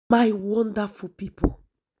My wonderful people,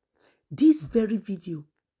 this very video,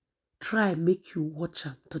 try make you watch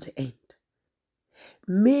am to the end.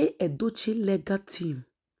 May Yuledochie legal team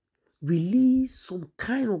release some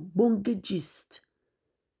kind of bonge gist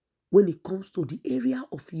when it comes to the area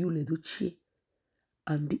of Yuledochie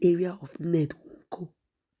and the area of nwoko.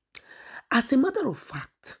 As a matter of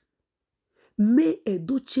fact, may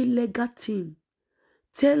Yuledochie legal team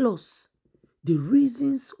tell us the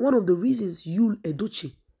reasons, one of the reasons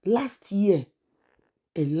Yuledochie last year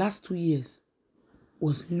and last 2 years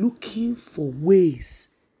was looking for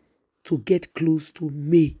ways to get close to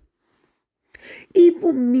May.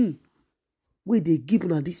 Even me, when they give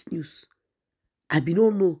una this news, I be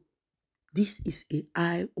don't know. This is a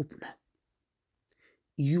eye opener.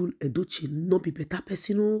 Yuledochie not be better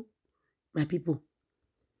person, oh, my people.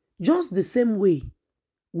 Just the same way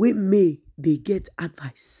we May they get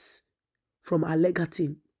advice from our legal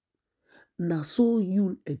team. Now so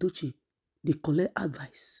Yuledochie they collect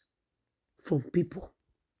advice from people.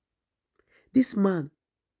 This man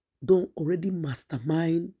don't already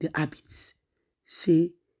mastermind the habits.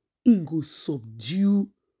 Say, he go subdue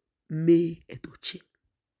May Yuledochie.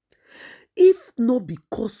 If not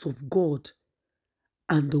because of God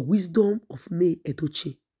and the wisdom of May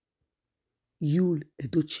Yuledochie,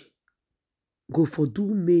 Yuledochie go for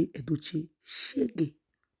do May Yuledochie shege.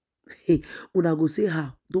 Hey, when I go say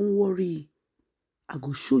how, don't worry. I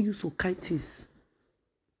go show you some kind things.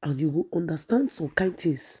 And you will understand some kind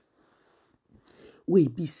things. We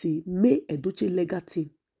be say, May Yuledochie legal team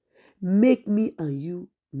make me and you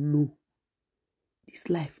know this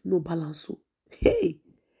life no balance. So, hey,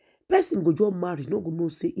 person go just marry, no go know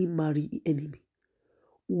say he marry his enemy.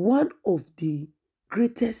 One of the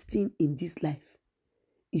greatest thing in this life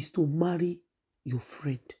is to marry your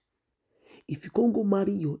friend. If you can't go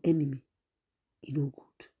marry your enemy, it's no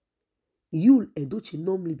good. Yuledochie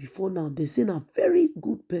normally before now, they say a very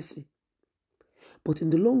good person. But in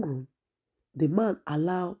the long run, the man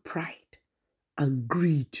allow pride and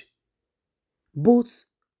greed. Both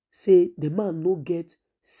say the man no get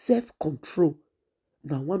self-control.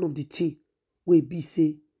 Now one of the things wey be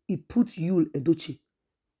say he put Yuledochie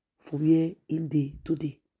for where in day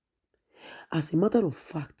today. As a matter of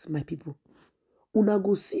fact, my people, una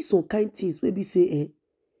go see some kind things wey be say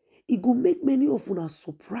it go make many of una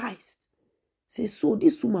surprised. Say, so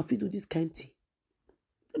this woman fit do this kind thing.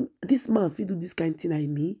 This man fit do this kind thing, I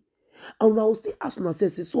mean. And una will still ask una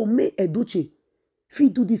self, say, so May Yuledochie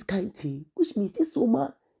fit do this kind thing, which means this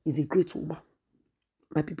woman is a great woman.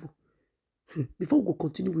 My people, before we go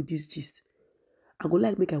continue with this gist, I go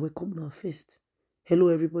like make I welcome now first. Hello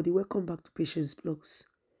everybody, welcome back to Patience Blogs.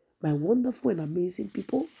 My wonderful and amazing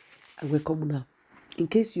people, I welcome now. In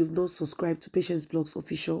case you've not subscribed to Patience Blogs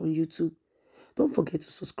Official on YouTube, don't forget to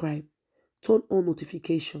subscribe. Turn on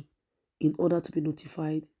notification in order to be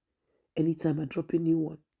notified anytime I drop a new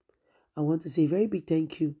one. I want to say a very big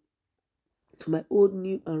thank you to my old,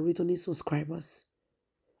 new and returning subscribers.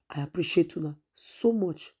 I appreciate you so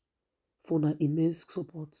much for your immense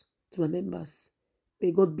support. To my members,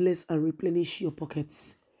 may God bless and replenish your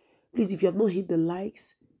pockets. Please, if you have not hit the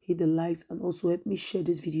likes and also help me share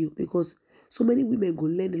this video because so many women go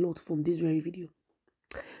learn a lot from this very video.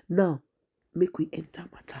 Now, make we enter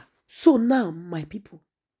matter. So now, my people,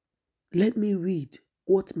 let me read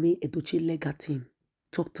what May Yuledochie legal team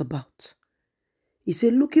talked about. He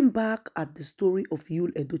said, looking back at the story of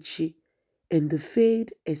Yuledochie and the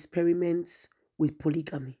failed experiments with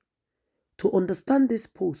polygamy. To understand this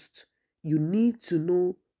post, you need to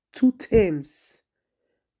know two terms,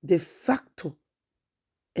 de facto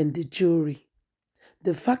and de jure.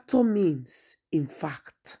 De facto means in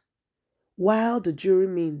fact, while the jure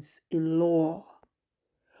means in law.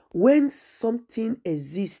 When something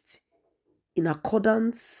exists in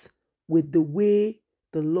accordance with the way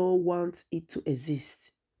the law wants it to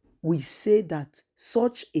exist, we say that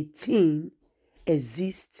such a thing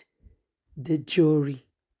exists de jure.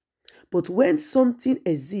 But when something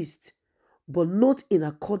exists, but not in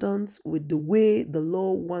accordance with the way the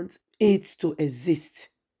law wants it to exist,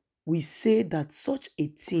 we say that such a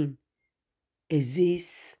thing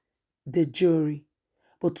exists de jure.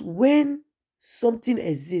 But when something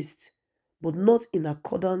exists, but not in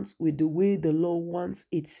accordance with the way the law wants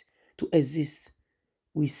it to exist,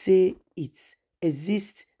 we say it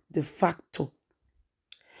exists de facto,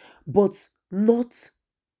 but not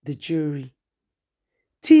de jure.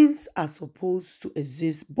 Things are supposed to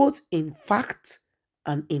exist both in fact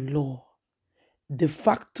and in law, de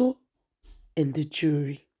facto and de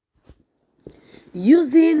jure.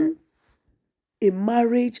 Using a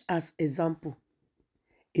marriage as example,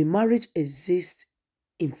 a marriage exists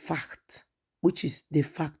in fact which is de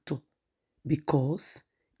facto, because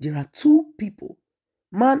there are two people,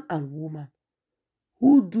 man and woman,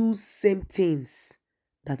 who do same things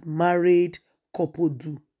that married couple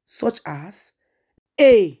do, such as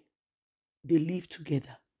A, they live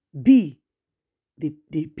together, B,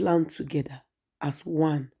 they plan together as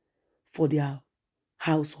one for their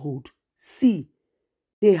household, C,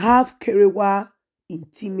 they have kerewa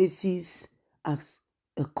intimacies as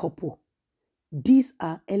a couple. These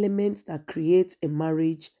are elements that create a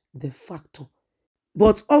marriage de facto.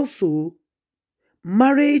 But also,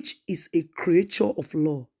 marriage is a creature of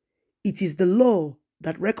law. It is the law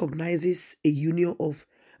that recognizes a union of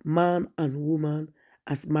man and woman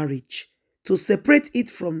as marriage, to separate it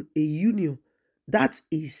from a union that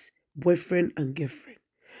is boyfriend and girlfriend.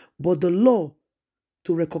 But the law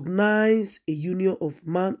to recognize a union of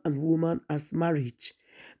man and woman as marriage,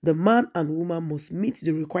 the man and woman must meet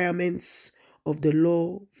the requirements of the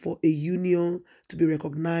law for a union to be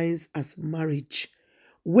recognized as marriage.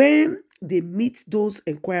 When they meet those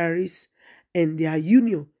inquiries and their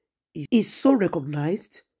union is so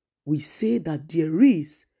recognized, we say that there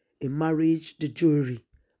is a marriage de jure,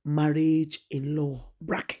 marriage in law,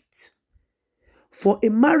 bracket. For a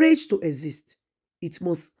marriage to exist, it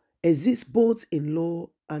must exist both in law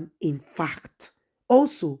and in fact.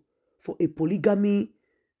 Also, for a polygamy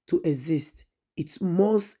to exist, it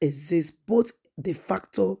must exist both de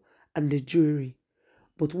facto and de jure.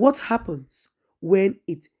 But what happens when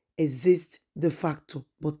it exists de facto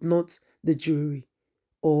but not de jure,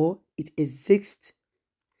 or it exists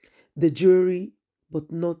de jure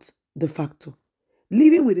but not de facto?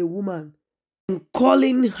 Living with a woman and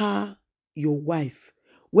calling her your wife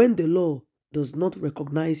when the law does not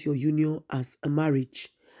recognize your union as a marriage,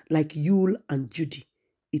 like Yule and Judy,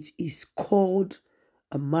 it is called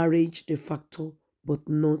a marriage de facto but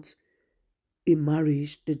not a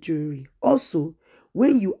marriage de jure. Also,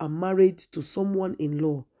 when you are married to someone in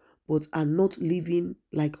law but are not living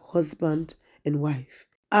like husband and wife,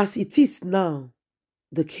 as it is now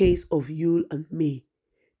the case of Yule and May,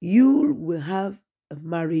 Yule will have a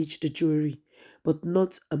marriage de jure but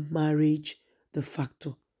not a marriage de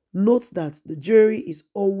facto. Note that the jure is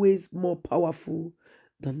always more powerful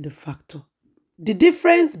than de facto. The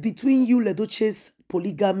difference between Yuledochie's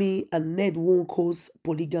polygamy and Nwoko's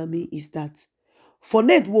polygamy is that for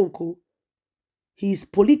Nwoko, his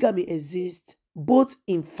polygamy exists both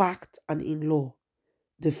in fact and in law,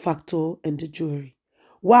 de facto and de jure,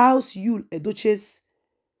 whilst Yuledochie's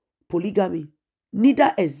polygamy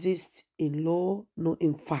neither exists in law nor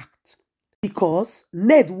in fact, because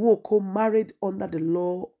Nwoko married under the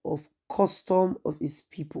law of custom of his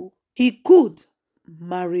people. He could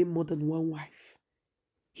marry more than one wife.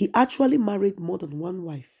 He actually married more than one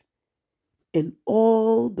wife, and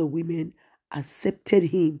all the women accepted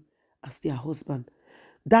him as their husband.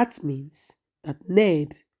 That means that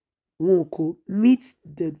Nwoko meets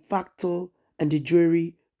the facto and the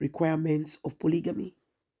jure requirements of polygamy.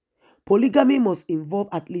 Polygamy must involve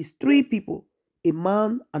at least 3 people, a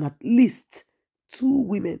man and at least 2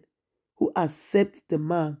 women who accept the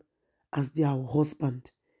man as their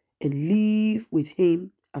husband and live with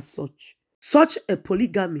him as such. Such a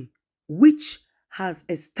polygamy, which has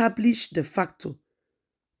established de facto,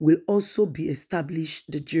 will also be established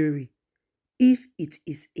de jure if it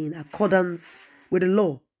is in accordance with the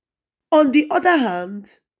law. On the other hand,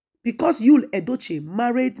 because Yuledochie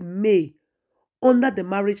married May under the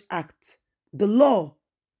Marriage Act, the law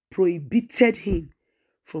prohibited him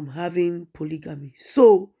from having polygamy.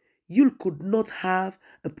 So, Yule could not have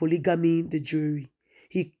a polygamy de jure.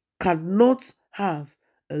 He cannot have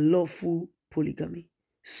a lawful polygamy.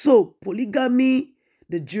 So, polygamy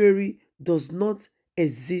de jure does not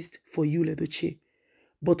exist for Yuledochie.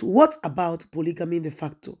 But what about polygamy de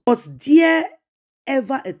facto? Was there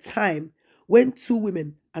ever a time when 2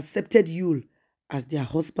 women accepted Yule as their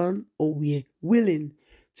husband or were willing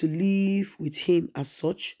to live with him as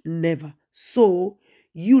such? Never. So,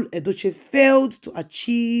 Yuledochie failed to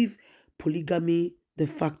achieve polygamy de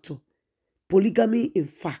facto. Polygamy in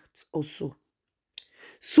fact also.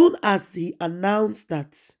 Soon as he announced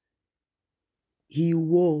that he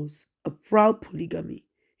was a proud polygamy,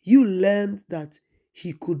 you learned that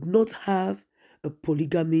he could not have a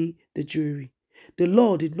polygamy de jure. The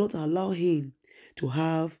law did not allow him to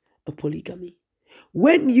have a polygamy.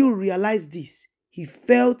 When you realized this, he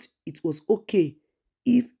felt it was okay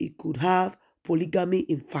if he could have polygamy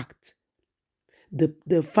in fact, the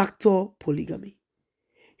de facto polygamy.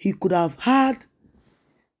 He could have had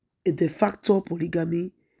a de facto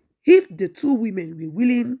polygamy if the 2 women were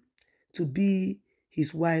willing to be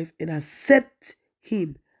his wife and accept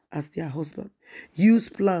him as their husband, use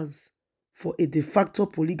plans for a de facto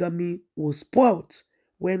polygamy was spoiled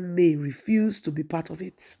when May refused to be part of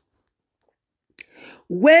it.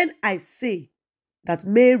 When I say that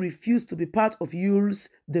May refused to be part of Yule's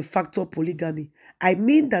de facto polygamy, I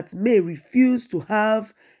mean that May refused to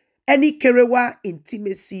have any Kerewa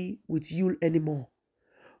intimacy with Yule anymore.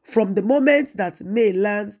 From the moment that May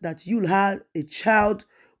learned that Yule had a child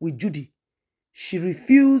with Judy, she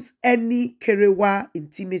refused any Kerewa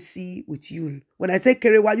intimacy with Yule. When I say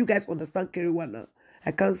Kerewa, you guys understand Kerewa now.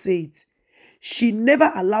 I can't say it. She never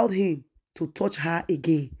allowed him to touch her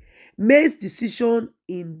again. May's decision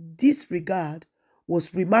in this regard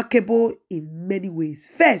was remarkable in many ways.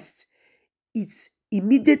 First, it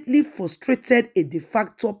immediately frustrated a de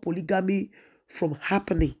facto polygamy from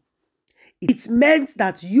happening. It meant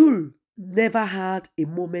that Yule never had a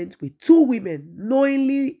moment with two women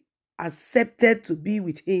knowingly accepted to be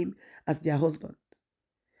with him as their husband.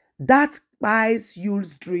 That buys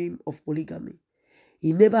Yule's dream of polygamy.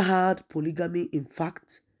 He never had polygamy in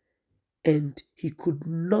fact, and he could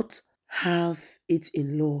not have it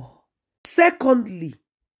in law. Secondly,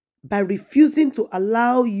 by refusing to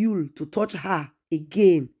allow Yule to touch her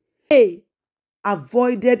again, May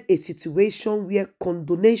avoided a situation where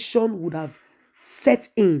condonation would have set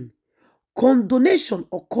in. Condonation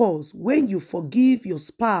occurs when you forgive your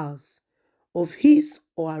spouse of his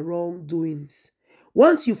or her wrongdoings.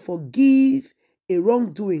 Once you forgive a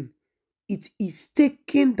wrongdoing, it is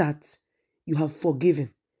taken that you have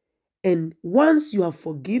forgiven. And once you have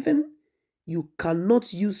forgiven, you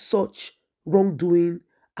cannot use such wrongdoing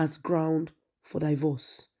as ground for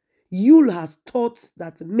divorce. Yule has thought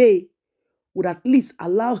that May would at least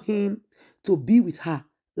allow him to be with her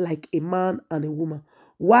like a man and a woman,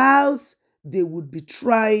 whilst they would be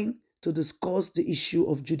trying to discuss the issue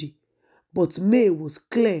of Judy. But May was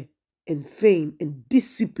clear and firm and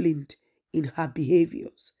disciplined in her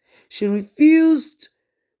behaviors. She refused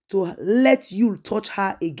to let Yule touch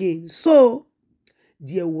her again. So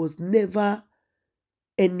there was never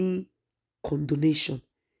any condonation.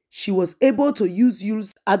 She was able to use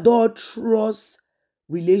Yule's adulterous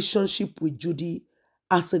relationship with Judy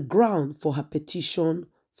as a ground for her petition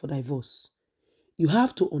for divorce. You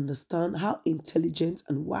have to understand how intelligent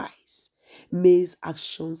and wise May's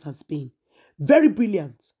actions has been. Very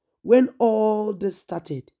brilliant. When all this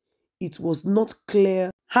started, it was not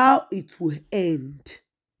clear how it would end.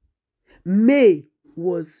 May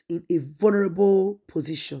was in a vulnerable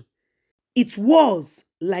position. It was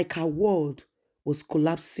like her world was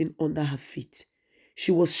collapsing under her feet.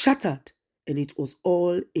 She was shattered, and it was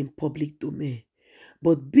all in public domain.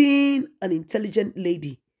 But being an intelligent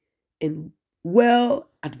lady and well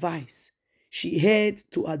advised, she held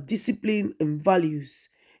to her discipline and values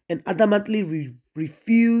and adamantly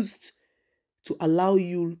refused to allow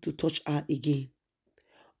Yule to touch her again.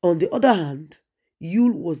 On the other hand,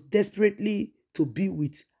 Yule was desperately to be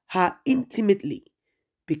with her intimately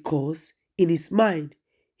because in his mind,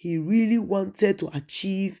 he really wanted to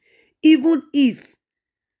achieve, even if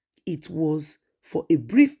it was for a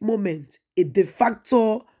brief moment, a de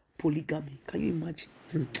facto polygamy. Can you imagine?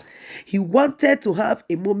 He wanted to have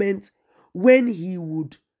a moment when he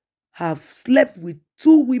would have slept with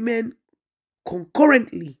two women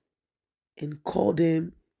concurrently and call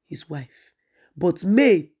them his wife. But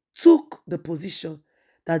May took the position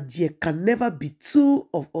that there can never be two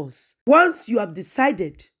of us. Once you have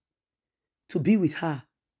decided to be with her,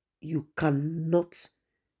 you cannot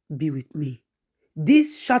be with me.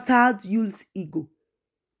 This shattered Yule's ego.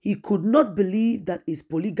 He could not believe that his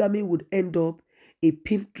polygamy would end up a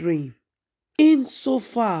pimp dream.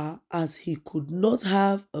 Insofar as he could not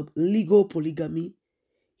have a legal polygamy,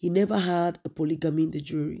 he never had a polygamy in the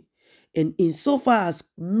jury. And insofar as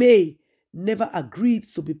May never agreed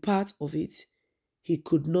to be part of it, he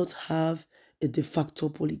could not have a de facto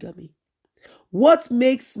polygamy. What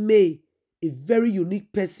makes May a very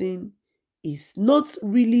unique person is not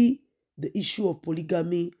really the issue of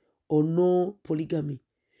polygamy or no polygamy.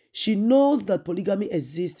 She knows that polygamy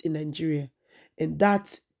exists in Nigeria and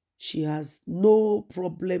that she has no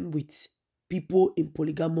problem with people in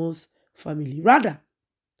polygamous family. Rather,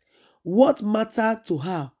 what mattered to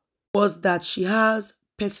her was that she has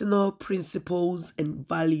personal principles and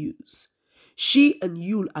values. She and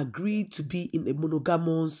Yule agreed to be in a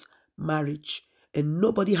monogamous marriage, and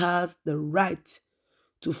nobody has the right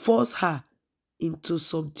to force her into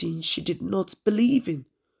something she did not believe in.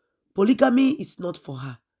 Polygamy is not for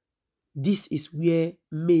her. This is where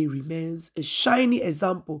May remains a shining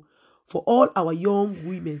example for all our young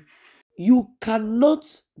women. You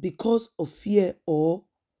cannot, because of fear or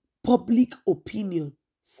public opinion,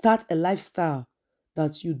 start a lifestyle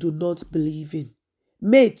that you do not believe in.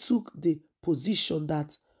 May took the position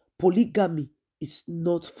that polygamy is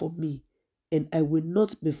not for me and I will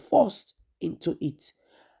not be forced into it.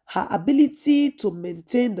 Her ability to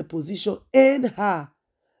maintain the position earned her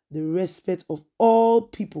the respect of all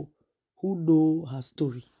people who know her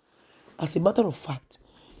story. As a matter of fact,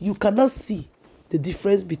 you cannot see the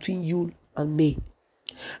difference between Yule and May.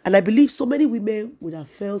 And I believe so many women would have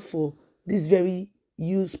fell for these very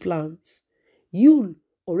Yule's plans. Yule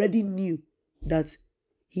already knew that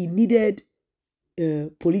he needed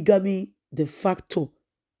polygamy de facto,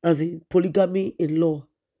 as in polygamy in law,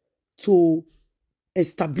 to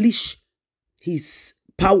establish his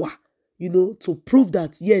power, to prove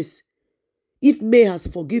that, yes, if May has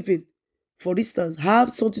forgiven, for instance,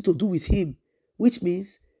 have something to do with him, which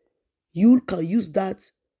means you can use that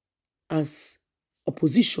as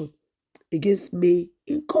opposition against May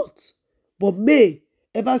in court. But May,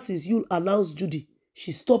 ever since Yule announced Judy,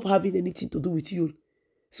 she stopped having anything to do with Yule.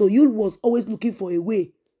 So Yule was always looking for a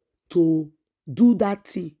way to do that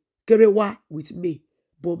thing, kerewa, with May.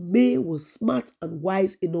 But May was smart and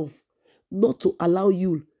wise enough not to allow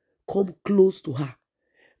Yule come close to her.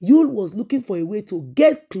 Yule was looking for a way to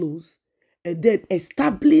get close and then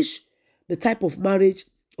establish the type of marriage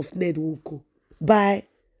of nwoko by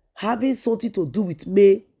having something to do with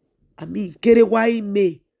May. Kerewa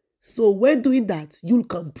May. So when doing that, Yule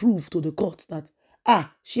can prove to the court that,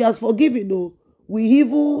 she has forgiven. No, we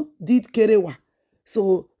even did kerewa.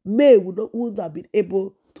 So May wouldn't have been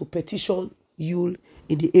able to petition Yule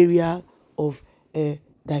in the area of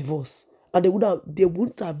divorce. And there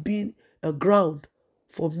wouldn't have been a ground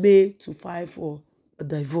for May to file for a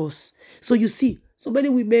divorce. So you see, so many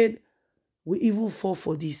women will even fall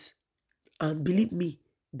for this. And believe me,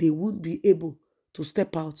 they won't be able to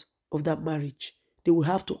step out of that marriage. They will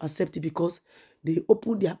have to accept it because they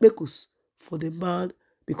open their bekos for the man,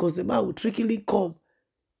 because the man will trickily come,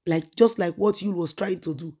 just like what Yule was trying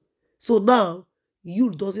to do. So now,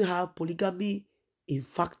 Yule doesn't have polygamy in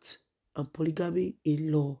fact and polygamy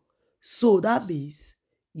in law. So that means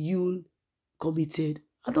Yule committed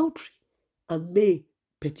adultery and May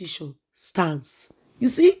petition stands. You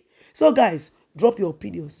see? So guys, drop your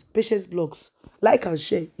opinions. Patience Blogs. Like and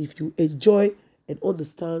share if you enjoy and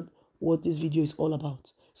understand what this video is all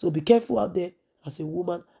about. So be careful out there as a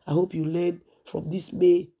woman. I hope you learn from this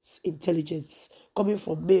May's intelligence coming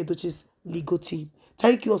from Yuledochie's legal team.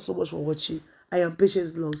 Thank you all so much for watching. I am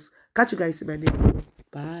Patience Blogs. Catch you guys in my next video.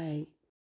 Bye.